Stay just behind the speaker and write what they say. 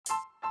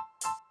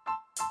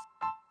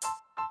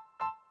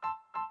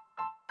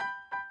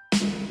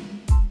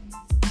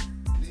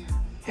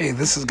Hey,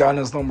 this is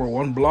Ghana's number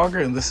one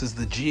blogger, and this is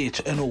the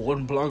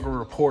GHNO1 Blogger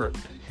Report.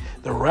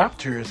 The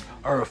Raptors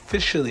are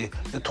officially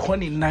the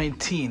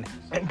 2019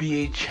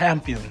 NBA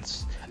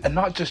champions. And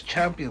not just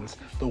champions,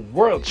 the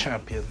world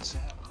champions.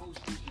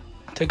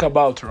 Take a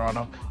bow,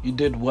 Toronto. You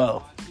did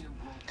well.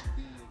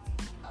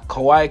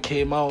 Kawhi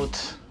came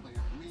out.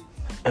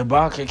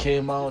 Ibaka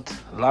came out.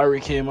 Lowry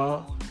came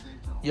out.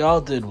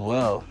 Y'all did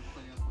well.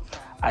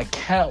 I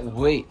can't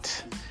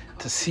wait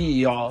to see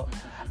y'all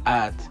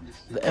at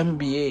the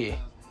NBA.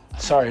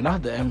 Sorry,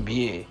 not the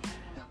NBA.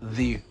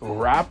 The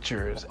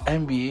Raptors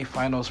NBA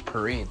Finals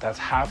Parade that's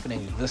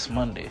happening this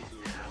Monday.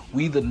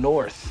 We the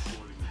North.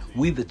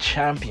 We the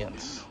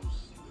champions.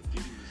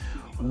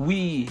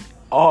 We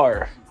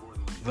are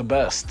the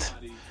best.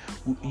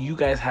 You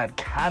guys had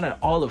Canada,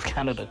 all of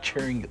Canada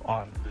cheering you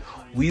on.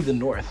 We the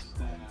North.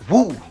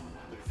 Woo!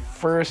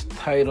 First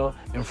title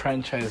in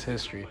franchise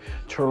history.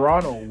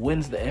 Toronto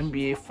wins the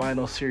NBA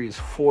Final Series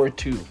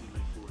 4-2.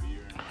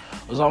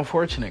 It was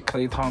unfortunate.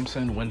 Klay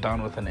Thompson went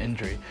down with an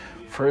injury.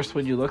 First,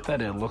 when you looked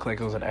at it, it looked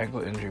like it was an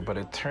ankle injury, but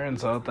it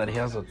turns out that he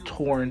has a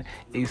torn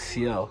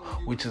ACL,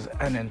 which is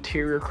an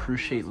anterior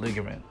cruciate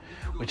ligament,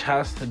 which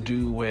has to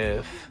do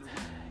with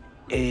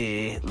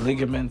a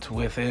ligament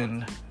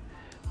within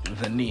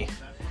the knee.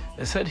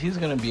 They said he's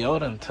going to be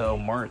out until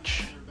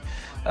March.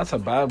 That's a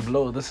bad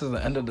blow. This is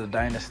the end of the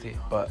dynasty.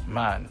 But,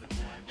 man,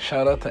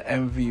 shout out to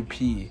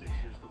MVP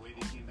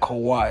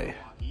Kawhi.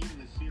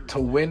 To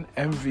win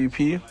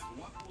MVP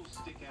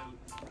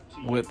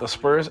with the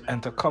Spurs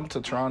and to come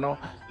to Toronto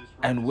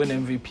and win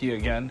MVP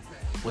again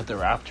with the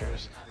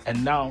Raptors.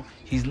 And now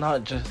he's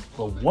not just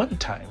the one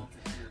time.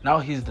 Now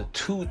he's the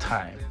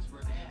two-time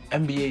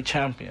NBA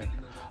champion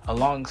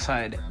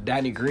alongside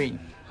Danny Green.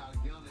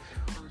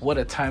 What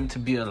a time to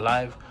be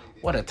alive.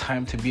 What a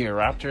time to be a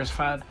Raptors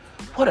fan.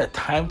 What a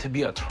time to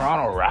be a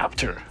Toronto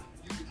Raptor.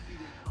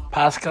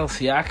 Pascal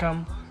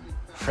Siakam,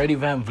 Freddie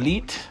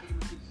VanVleet,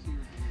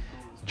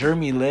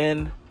 Jeremy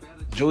Lin,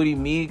 Jody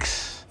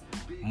Meeks,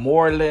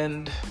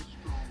 Moreland.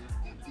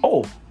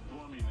 Oh,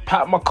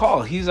 Pat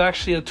McCall. He's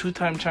actually a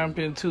two-time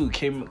champion too,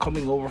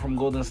 coming over from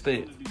Golden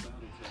State.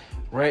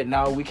 Right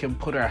now, we can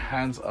put our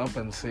hands up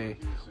and say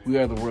we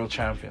are the world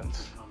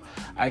champions.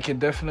 I can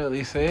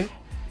definitely say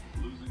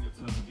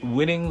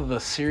winning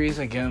the series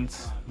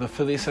against the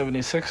Philly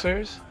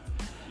 76ers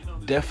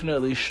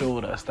definitely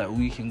showed us that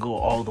we can go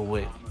all the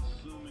way.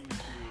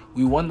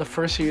 We won the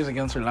first series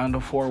against Orlando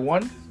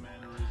 4-1.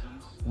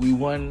 We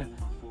won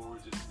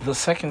the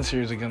second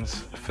series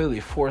against Philly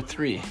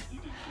 4-3.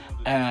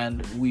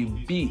 And we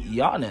beat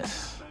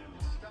Giannis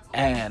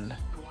and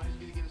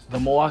the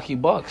Milwaukee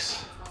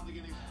Bucks.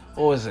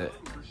 What was it?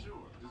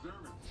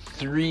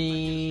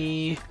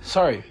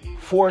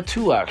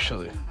 4-2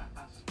 actually.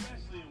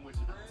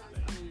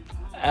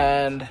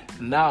 And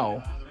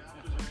now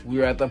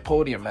we're at the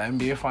podium at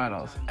NBA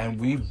Finals and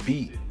we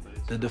beat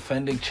the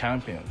defending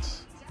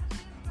champions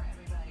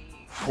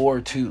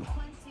 4-2.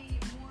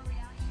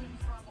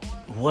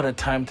 What a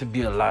time to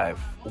be alive.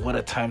 What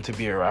a time to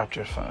be a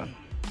Raptors fan.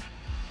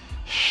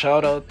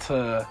 Shout out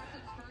to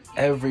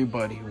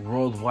everybody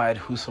worldwide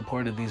who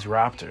supported these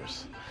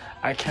Raptors.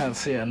 I can't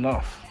say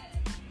enough.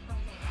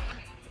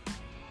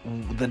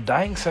 The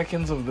dying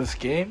seconds of this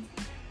game,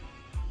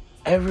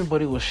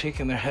 everybody was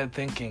shaking their head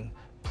thinking,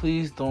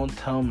 please don't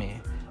tell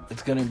me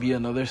it's going to be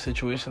another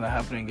situation that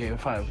happened in Game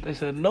 5. They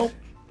said, nope,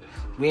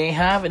 we ain't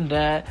having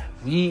that.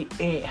 We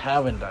ain't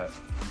having that.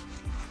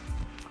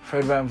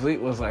 Fred VanVleet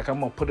was like,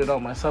 I'm going to put it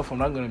out myself. I'm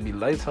not going to be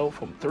lights out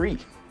from 3.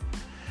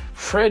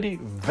 Freddie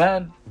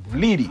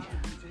VanVleet.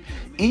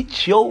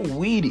 Eat your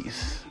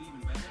Wheaties.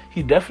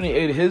 He definitely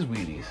ate his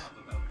Wheaties.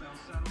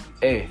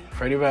 Hey,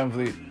 Freddie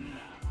VanVleet.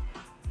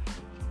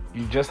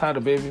 You just had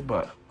a baby,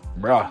 but,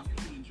 bruh,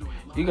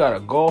 you got to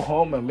go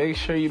home and make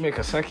sure you make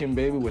a second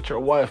baby with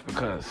your wife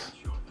because,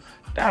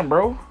 damn,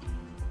 bro.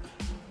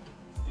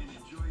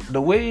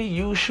 The way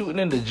you shooting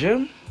in the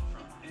gym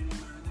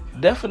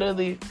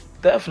definitely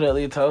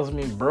tells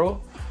me,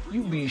 bro,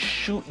 you be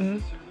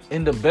shooting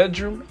in the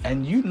bedroom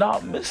and you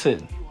not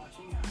missing.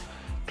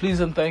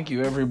 Please and thank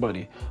you,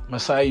 everybody.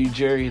 Masai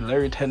Ujiri,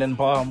 Larry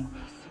Tenenbaum,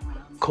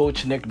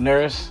 Coach Nick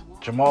Nurse,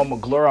 Jamal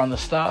McGlure on the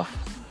staff.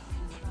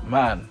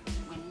 Man,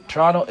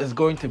 Toronto is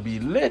going to be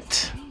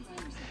lit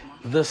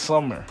this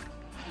summer.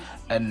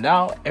 And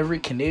now every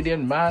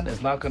Canadian man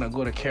is not going to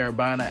go to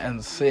Caribana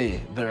and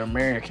say they're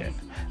American.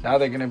 Now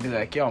they're going to be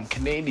like, yo, I'm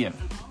Canadian.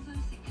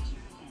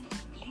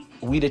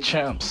 We the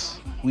champs.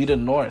 We the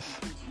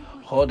North.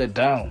 Hold it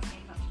down.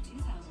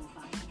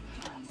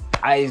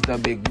 I's the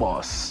big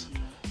boss.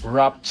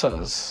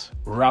 Raptors.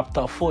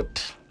 Raptor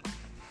foot.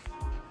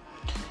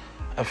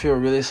 I feel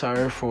really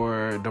sorry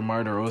for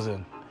DeMar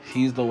DeRozan.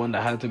 He's the one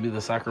that had to be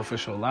the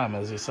sacrificial lamb,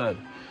 as he said,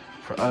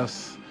 for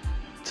us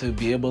to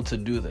be able to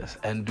do this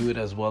and do it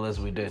as well as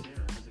we did.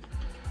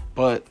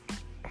 But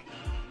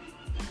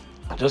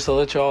just to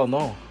let y'all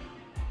know,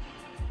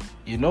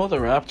 you know the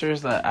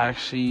Raptors that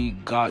actually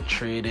got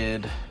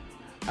traded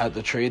at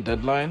the trade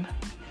deadline?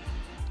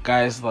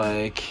 Guys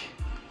like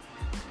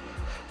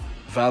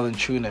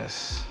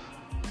Valanciunas,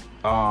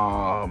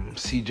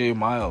 CJ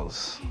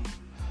Miles,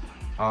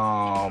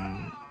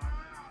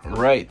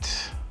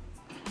 Wright,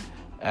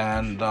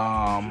 and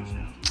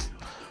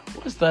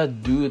what's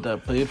that dude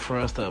that played for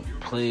us that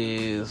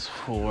plays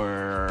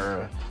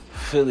for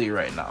Philly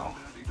right now?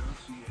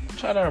 I'm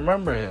trying to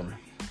remember him.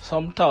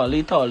 Some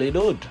tally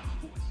dude.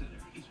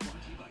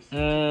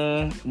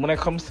 When it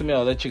comes to me,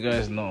 I'll let you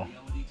guys know.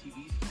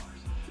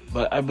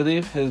 But I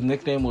believe his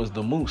nickname was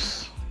the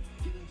Moose.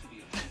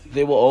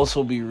 They will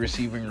also be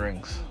receiving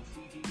rings.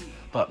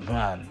 But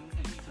man,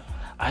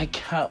 I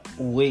can't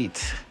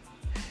wait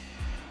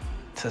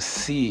to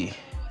see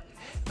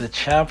the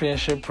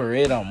championship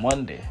parade on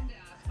Monday.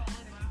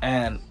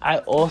 And I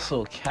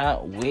also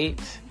can't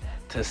wait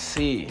to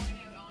see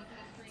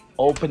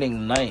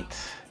opening night,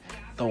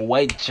 the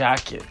white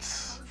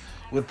jackets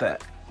with the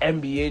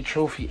NBA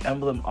trophy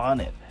emblem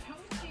on it.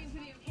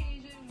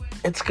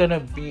 It's gonna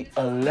be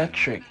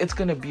electric. It's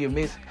gonna be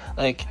amazing.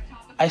 Like,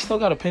 I still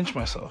gotta pinch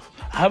myself.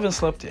 I haven't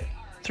slept yet.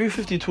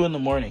 3:52 in the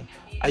morning.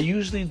 I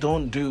usually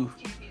don't do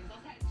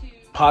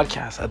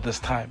podcasts at this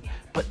time,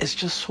 but it's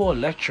just so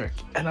electric,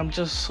 and I'm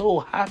just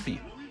so happy.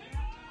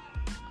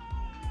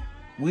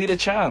 We the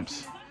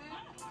champs.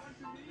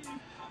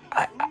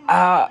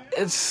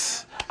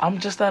 I'm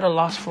just at a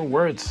loss for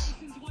words.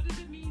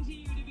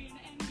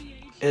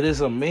 It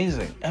is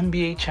amazing.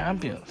 NBA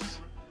champions.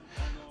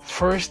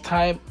 First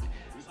time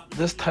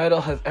this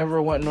title has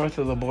ever went north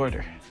of the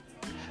border.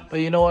 But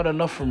you know what?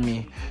 Enough from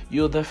me.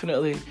 You'll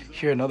definitely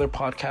hear another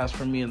podcast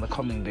from me in the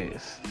coming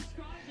days.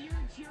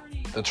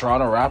 The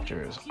Toronto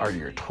Raptors are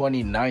your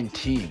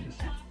 2019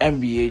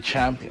 NBA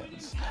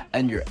champions.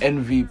 And your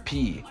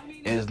MVP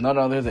is none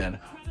other than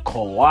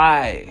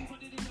Kawhi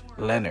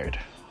Leonard.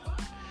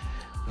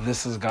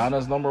 This is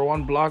Ghana's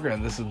 #1 blogger,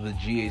 and this is the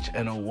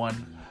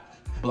GHNO1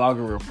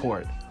 Blogger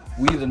Report.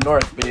 We the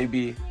North,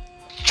 baby.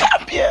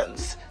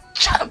 Champions!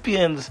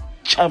 Champions!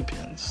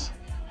 Champions!